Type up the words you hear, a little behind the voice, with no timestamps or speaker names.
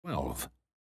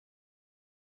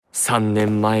3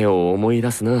年前を思い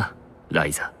出すな、ラ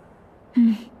イザ。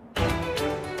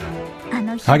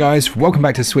Hi guys, welcome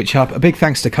back to SwitchUp. A big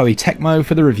thanks to Koei Tecmo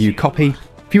for the review copy.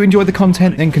 If you enjoyed the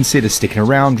content, then consider sticking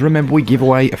around. Remember, we give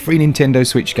away a free Nintendo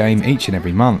Switch game each and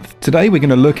every month. Today we're going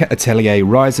to look at Atelier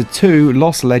Ryza 2,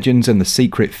 Lost Legends and the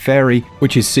Secret Fairy,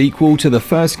 which is sequel to the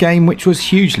first game, which was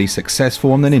hugely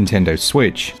successful on the Nintendo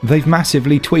Switch. They've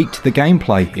massively tweaked the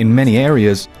gameplay in many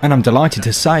areas, and I'm delighted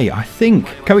to say I think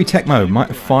Koei Tecmo might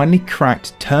have finally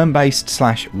cracked turn-based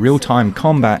 / real-time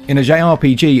combat in a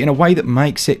JRPG in a way that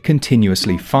makes it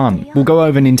continuously fun. We'll go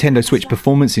over Nintendo Switch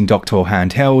performance in docked or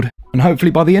handheld, and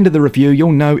hopefully by the end of the review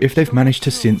you'll know if they've managed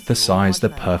to synthesize the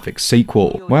perfect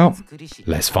sequel. Well,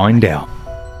 let's find out.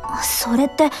 それ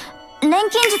って錬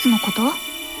金術のこと?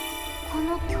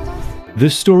 The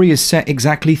story is set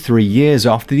exactly 3 years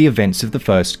after the events of the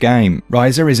first game.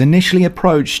 Ryza is initially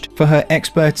approached for her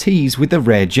expertise with the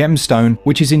rare gemstone,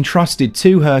 which is entrusted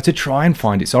to her to try and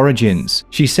find its origins.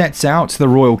 She sets out to the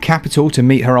royal capital to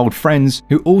meet her old friends,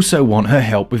 who also want her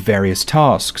help with various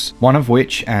tasks, one of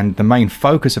which, and the main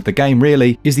focus of the game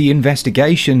really, is the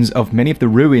investigations of many of the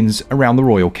ruins around the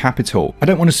royal capital. I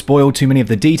don't want to spoil too many of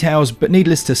the details, but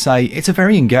needless to say, it's a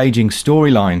very engaging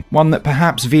storyline, one that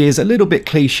perhaps veers a little bit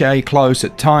cliché close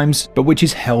at times, but which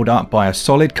is held up by a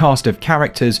solid cast of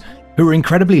characters who are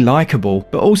incredibly likeable,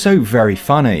 but also very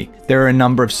funny. There are a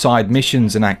number of side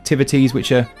missions and activities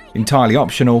which are entirely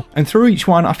optional, and through each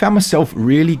one I found myself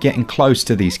really getting close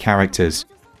to these characters.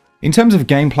 In terms of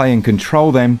gameplay and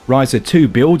control then, Ryza 2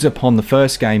 builds upon the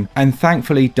first game and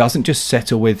thankfully doesn't just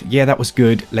settle with, yeah that was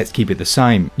good, let's keep it the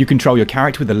same. You control your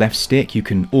character with the left stick, you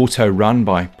can auto run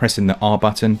by pressing the R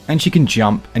button, and she can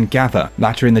jump and gather.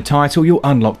 Later in the title you'll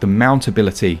unlock the mount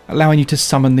ability, allowing you to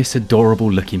summon this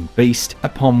adorable looking beast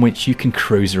upon which you can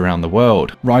cruise around the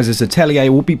world. Ryza's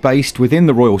atelier will be based within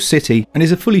the royal city and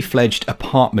is a fully fledged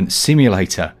apartment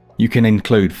simulator. You can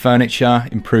include furniture,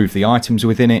 improve the items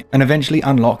within it, and eventually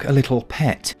unlock a little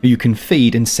pet who you can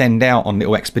feed and send out on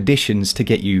little expeditions to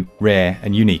get you rare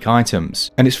and unique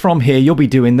items. And it's from here you'll be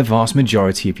doing the vast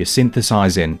majority of your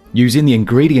synthesizing. Using the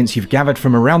ingredients you've gathered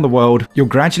from around the world, you'll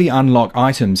gradually unlock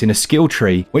items in a skill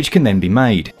tree which can then be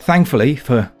made. Thankfully,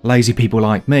 for lazy people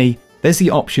like me, there's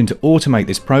the option to automate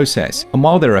this process, and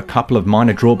while there are a couple of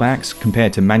minor drawbacks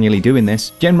compared to manually doing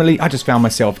this, generally I just found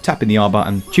myself tapping the R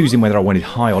button, choosing whether I wanted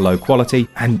high or low quality,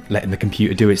 and letting the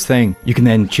computer do its thing. You can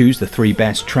then choose the 3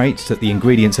 best traits that the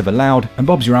ingredients have allowed, and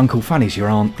Bob's your uncle, funny's your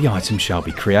aunt, the item shall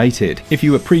be created. If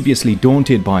you were previously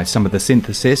daunted by some of the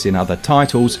synthesis in other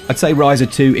titles, I'd say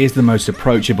Ryza 2 is the most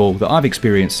approachable that I've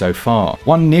experienced so far.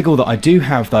 One niggle that I do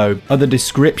have though are the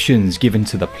descriptions given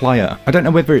to the player. I don't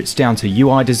know whether it's down to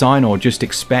UI design or just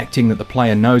expecting that the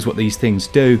player knows what these things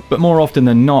do, but more often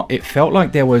than not it felt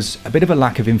like there was a bit of a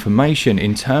lack of information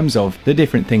in terms of the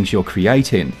different things you're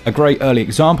creating. A great early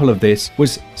example of this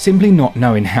was simply not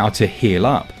knowing how to heal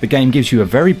up. The game gives you a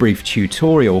very brief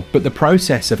tutorial, but the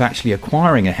process of actually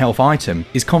acquiring a health item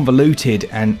is convoluted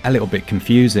and a little bit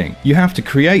confusing. You have to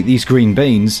create these green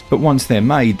beans, but once they're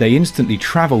made they instantly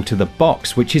travel to the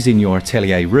box which is in your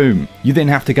atelier room. You then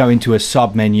have to go into a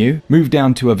sub menu, move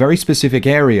down to a very specific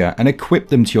area and equip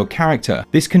them to your character.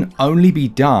 This can only be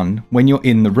done when you're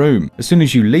in the room. As soon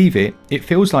as you leave it, it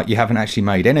feels like you haven't actually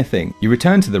made anything. You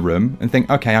return to the room and think,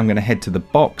 okay, I'm going to head to the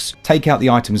box, take out the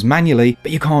items manually,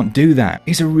 but you can't do that.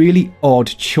 It's a really odd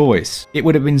choice. It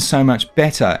would have been so much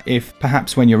better if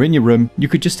perhaps when you're in your room, you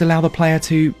could just allow the player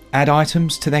to add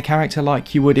items to their character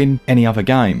like you would in any other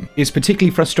game. It's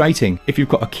particularly frustrating if you've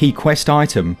got a key quest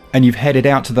item and you've headed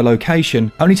out to the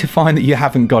location only to find that you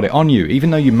haven't got it on you. Even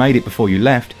though you made it before you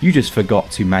left, you just forgot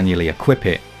to manually equip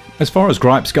it. As far as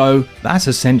gripes go, that's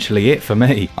essentially it for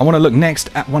me. I want to look next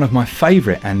at one of my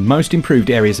favourite and most improved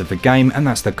areas of the game, and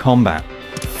that's the combat.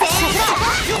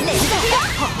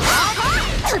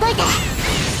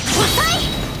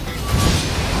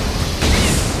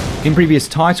 In previous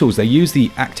titles they used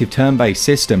the active turn-based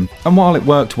system, and while it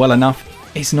worked well enough,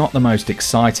 it's not the most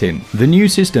exciting. The new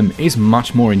system is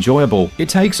much more enjoyable. It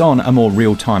takes on a more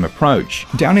real-time approach.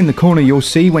 Down in the corner you'll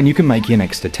see when you can make your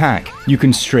next attack. You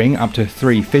can string up to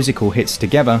 3 physical hits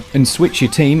together and switch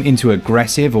your team into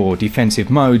aggressive or defensive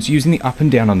modes using the up and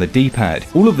down on the D-pad.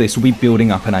 All of this will be building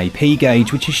up an AP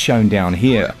gauge which is shown down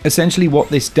here. Essentially what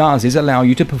this does is allow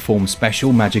you to perform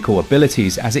special magical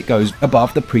abilities as it goes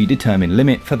above the predetermined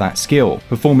limit for that skill.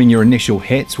 Performing your initial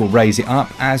hits will raise it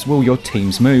up, as will your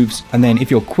team's moves, and then if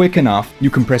you're quick enough,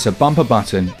 you can press a bumper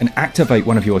button and activate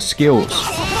one of your skills.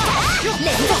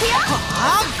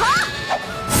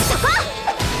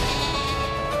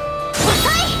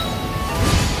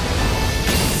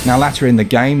 Now later in the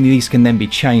game, these can then be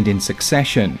chained in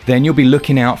succession. Then you'll be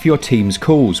looking out for your team's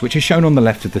calls, which are shown on the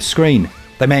left of the screen.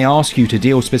 They may ask you to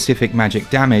deal specific magic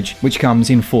damage, which comes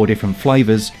in 4 different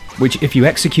flavours, which if you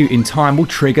execute in time will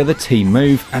trigger the team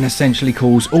move and essentially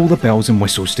cause all the bells and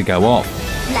whistles to go off.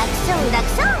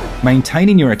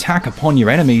 Maintaining your attack upon your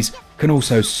enemies can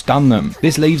also stun them.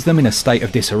 This leaves them in a state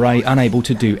of disarray, unable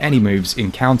to do any moves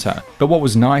in counter. But what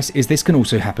was nice is this can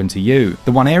also happen to you.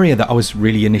 The one area that I was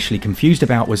really initially confused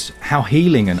about was how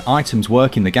healing and items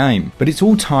work in the game, but it's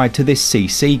all tied to this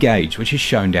CC gauge, which is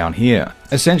shown down here.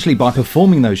 Essentially, by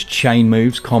performing those chain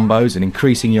moves, combos, and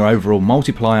increasing your overall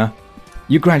multiplier,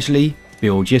 you gradually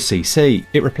build your CC.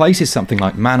 It replaces something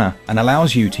like mana and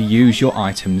allows you to use your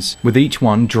items with each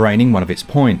one draining one of its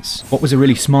points. What was a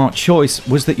really smart choice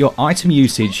was that your item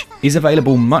usage is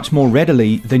available much more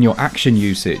readily than your action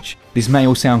usage. This may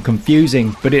all sound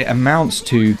confusing, but it amounts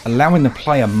to allowing the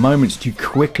player moments to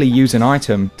quickly use an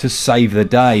item to save the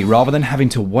day, rather than having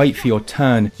to wait for your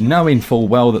turn, knowing full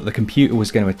well that the computer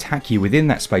was going to attack you within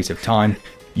that space of time.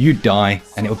 You'd die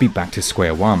and it would be back to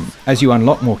square one. As you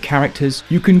unlock more characters,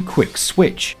 you can quick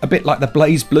switch, a bit like the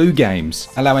Blaze Blue games,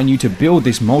 allowing you to build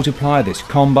this multiplier, this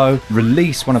combo,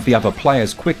 release one of the other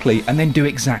players quickly, and then do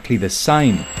exactly the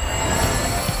same.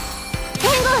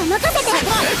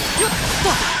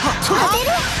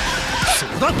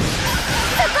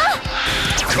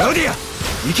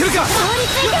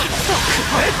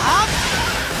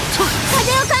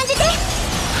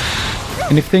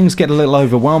 And if things get a little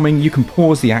overwhelming, you can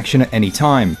pause the action at any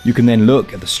time. You can then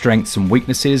look at the strengths and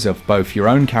weaknesses of both your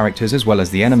own characters as well as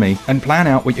the enemy and plan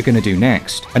out what you're going to do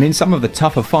next. And in some of the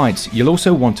tougher fights, you'll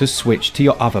also want to switch to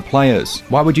your other players.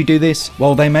 Why would you do this?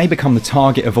 Well, they may become the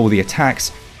target of all the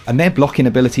attacks and their blocking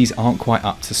abilities aren't quite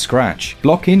up to scratch.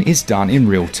 Blocking is done in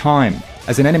real time.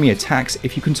 As an enemy attacks,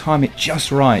 if you can time it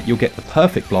just right, you'll get the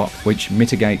perfect block, which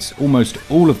mitigates almost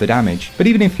all of the damage. But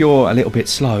even if you're a little bit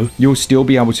slow, you'll still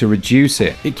be able to reduce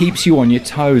it. It keeps you on your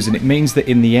toes, and it means that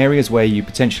in the areas where you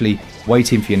potentially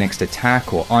waiting for your next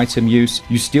attack or item use,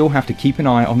 you still have to keep an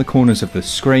eye on the corners of the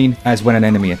screen, as when an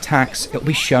enemy attacks, it'll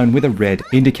be shown with a red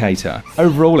indicator.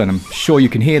 Overall, and I'm sure you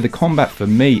can hear, the combat for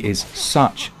me is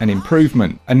such an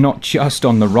improvement, and not just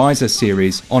on the Ryza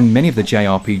series, on many of the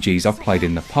JRPGs I've played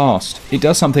in the past. It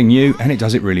does something new and it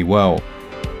does it really well.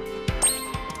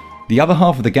 The other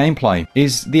half of the gameplay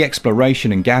is the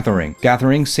exploration and gathering.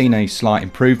 Gathering's seen a slight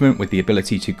improvement with the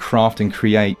ability to craft and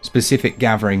create specific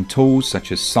gathering tools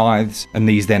such as scythes, and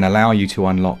these then allow you to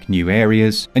unlock new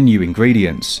areas and new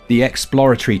ingredients. The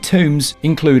exploratory tombs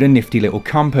include a nifty little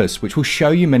compass which will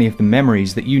show you many of the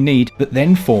memories that you need that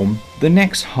then form the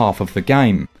next half of the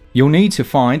game. You'll need to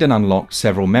find and unlock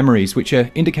several memories which are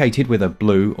indicated with a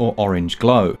blue or orange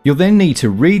glow. You'll then need to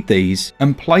read these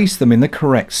and place them in the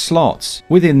correct slots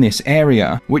within this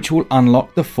area, which will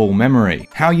unlock the full memory.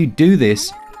 How you do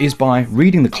this is by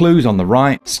reading the clues on the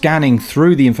right, scanning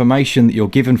through the information that you're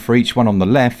given for each one on the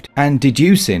left, and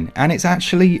deducing, and it's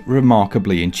actually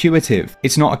remarkably intuitive.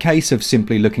 It's not a case of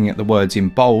simply looking at the words in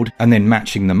bold and then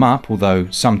matching them up, although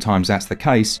sometimes that's the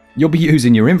case. You'll be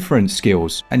using your inference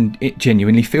skills, and it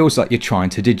genuinely feels like you're trying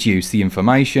to deduce the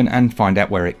information and find out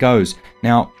where it goes.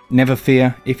 Now, never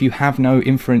fear, if you have no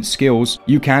inference skills,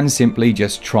 you can simply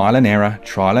just trial and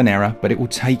error, but it will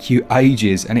take you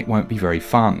ages and it won't be very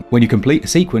fun. When you complete a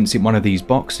sequence in one of these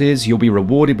boxes, you'll be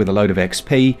rewarded with a load of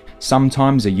XP,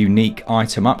 sometimes a unique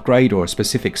item upgrade or a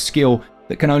specific skill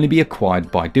that can only be acquired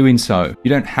by doing so. You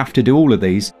don't have to do all of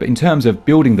these, but in terms of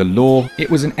building the lore, it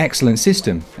was an excellent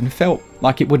system and felt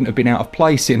like it wouldn't have been out of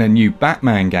place in a new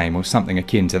Batman game or something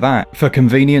akin to that. For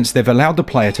convenience, they've allowed the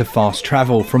player to fast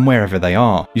travel from wherever they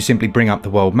are. You simply bring up the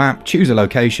world map, choose a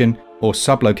location or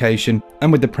sub-location,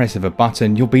 and with the press of a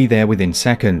button, you'll be there within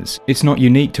seconds. It's not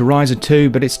unique to Ryza 2,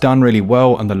 but it's done really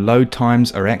well and the load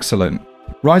times are excellent.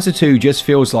 Ryza 2 just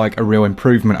feels like a real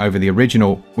improvement over the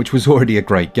original, which was already a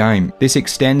great game. This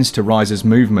extends to Ryza's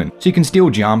movement, so you can still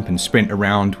jump and sprint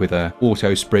around with a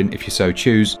auto sprint if you so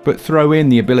choose, but throw in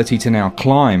the ability to now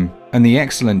climb, and the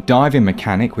excellent diving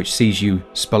mechanic which sees you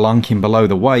spelunking below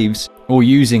the waves, or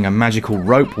using a magical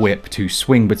rope whip to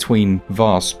swing between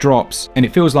vast drops, and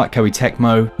it feels like Koei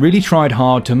Tecmo really tried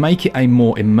hard to make it a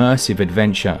more immersive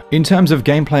adventure. In terms of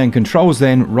gameplay and controls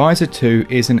then, Ryza 2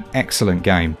 is an excellent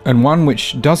game, and one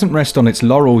which doesn't rest on its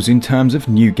laurels in terms of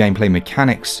new gameplay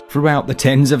mechanics throughout the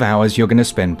tens of hours you're going to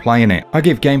spend playing it. I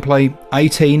give gameplay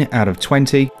 18 out of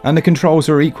 20, and the controls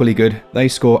are equally good. They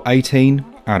score 18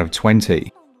 out of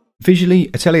 20. Visually,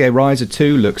 Atelier Ryza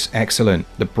 2 looks excellent.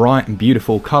 The bright and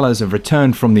beautiful colours have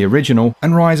returned from the original,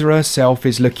 and Ryza herself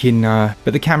is looking, but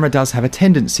the camera does have a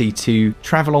tendency to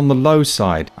travel on the low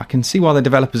side. I can see why the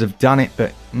developers have done it,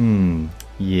 but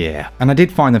yeah. And I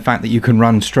did find the fact that you can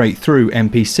run straight through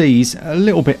NPCs a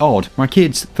little bit odd. My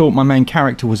kids thought my main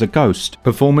character was a ghost.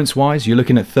 Performance wise, you're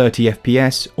looking at 30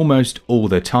 FPS almost all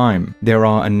the time. There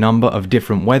are a number of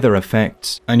different weather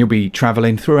effects, and you'll be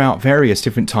travelling throughout various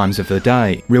different times of the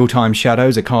day. Real-time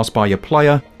shadows are cast by your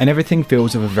player, and everything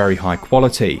feels of a very high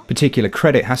quality. Particular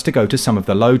credit has to go to some of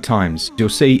the load times. You'll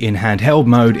see in handheld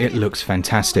mode it looks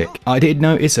fantastic. I did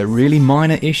notice a really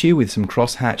minor issue with some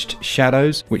cross-hatched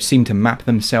shadows, which seem to map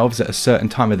themselves at a certain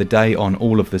time of the day on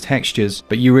all of the textures,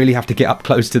 but you really have to get up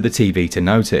close to the TV to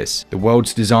notice. The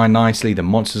world's designed nicely, the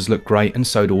monsters look great, and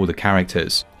so do all the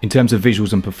characters. In terms of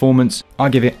visuals and performance, I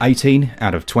give it 18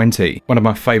 out of 20. One of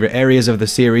my favourite areas of the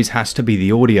series has to be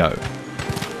the audio.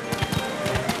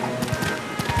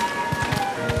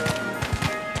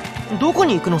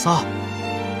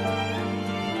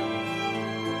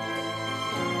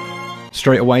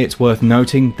 Straight away, it's worth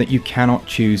noting that you cannot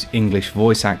choose English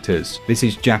voice actors. This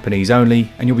is Japanese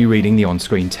only, and you'll be reading the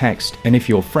on-screen text. And if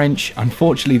you're French,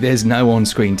 unfortunately there's no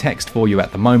on-screen text for you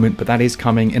at the moment, but that is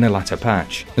coming in a latter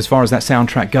patch. As far as that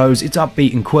soundtrack goes, it's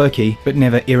upbeat and quirky, but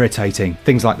never irritating.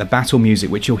 Things like the battle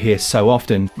music, which you'll hear so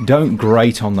often, don't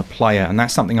grate on the player, and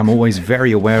that's something I'm always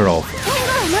very aware of.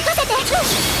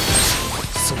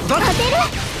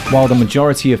 While the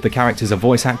majority of the characters are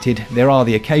voice acted, there are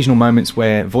the occasional moments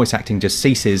where voice acting just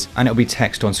ceases and it'll be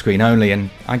text on screen only, and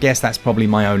I guess that's probably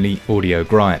my only audio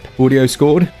gripe. Audio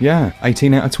scored? Yeah,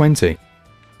 18 out of 20.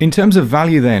 In terms of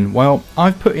value then, well,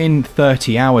 I've put in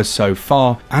 30 hours so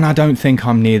far, and I don't think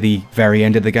I'm near the very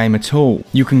end of the game at all.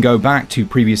 You can go back to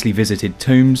previously visited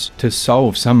tombs to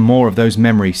solve some more of those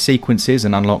memory sequences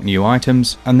and unlock new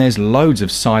items, and there's loads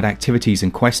of side activities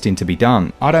and questing to be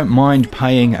done. I don't mind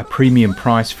paying a premium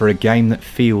price for a game that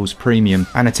feels premium,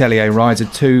 and Atelier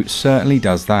Ryza 2 certainly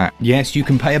does that. Yes, you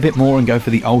can pay a bit more and go for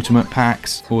the ultimate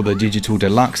packs, or the digital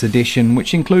deluxe edition,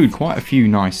 which include quite a few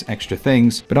nice extra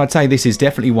things, but I'd say this is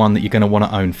definitely one that you're going to want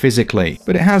to own physically.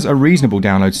 But it has a reasonable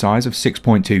download size of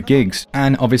 6.2 gigs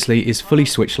and obviously is fully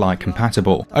Switch Lite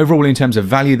compatible. Overall, in terms of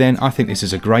value then, I think this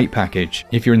is a great package.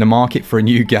 If you're in the market for a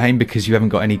new game because you haven't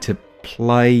got any to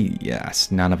play, yes,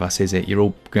 none of us, is it? You're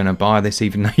all going to buy this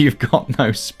even though you've got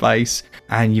no space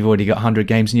and you've already got 100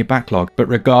 games in your backlog. But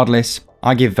regardless,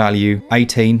 I give value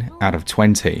 18 out of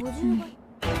 20.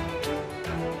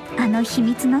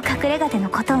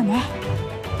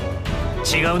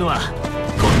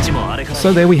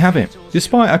 So there we have it.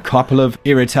 Despite a couple of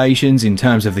irritations in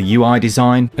terms of the UI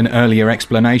design and earlier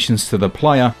explanations to the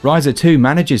player, Ryza 2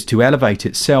 manages to elevate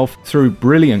itself through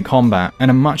brilliant combat and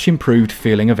a much improved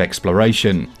feeling of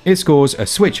exploration. It scores a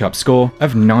SwitchUp score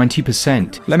of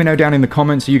 90%. Let me know down in the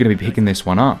comments, are you going to be picking this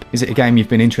one up? Is it a game you've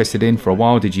been interested in for a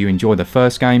while? Did you enjoy the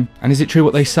first game? And is it true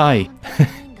what they say?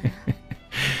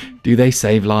 Do they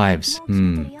save lives?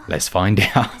 Let's find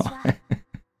out.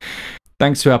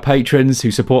 Thanks to our patrons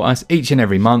who support us each and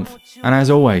every month. And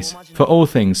as always, for all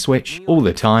things Switch, all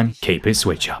the time, keep it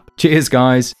Switch up. Cheers,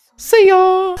 guys. See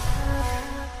ya!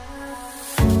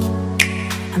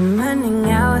 I'm running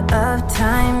out of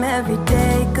time. Every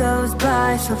day goes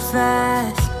by so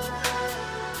fast.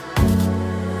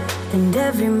 And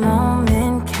every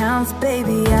moment counts,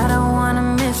 baby. I don't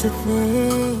wanna miss a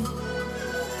thing.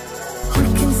 We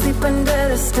can sleep under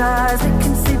the stars, we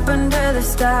can sleep under the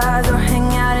stars, or hang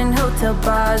out in hotel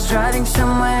bars, driving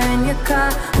somewhere in your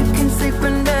car. We can sleep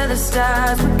under the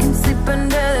stars, we can sleep under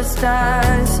the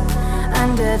stars,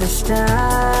 under the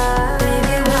stars.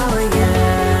 Baby,